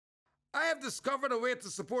I have discovered a way to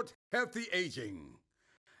support healthy aging.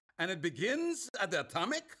 And it begins at the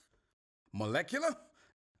atomic, molecular,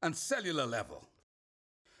 and cellular level.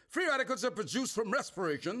 Free radicals are produced from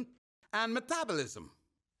respiration and metabolism.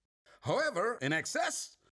 However, in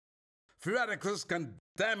excess, free radicals can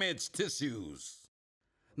damage tissues.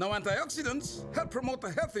 Now, antioxidants help promote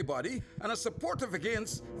a healthy body and are supportive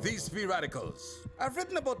against these free radicals. I've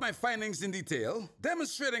written about my findings in detail,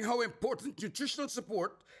 demonstrating how important nutritional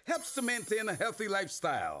support helps to maintain a healthy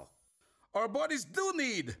lifestyle. Our bodies do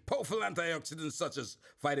need powerful antioxidants such as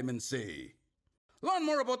vitamin C. Learn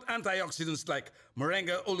more about antioxidants like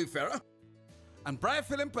Moringa oleifera and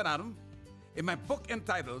Bryophyllum panatum in my book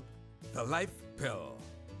entitled The Life Pill.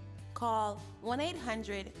 Call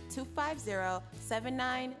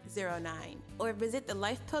 1-800-250-7909 or visit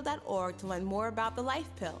thelifepill.org to learn more about The Life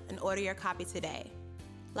Pill and order your copy today.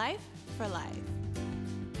 Life for life.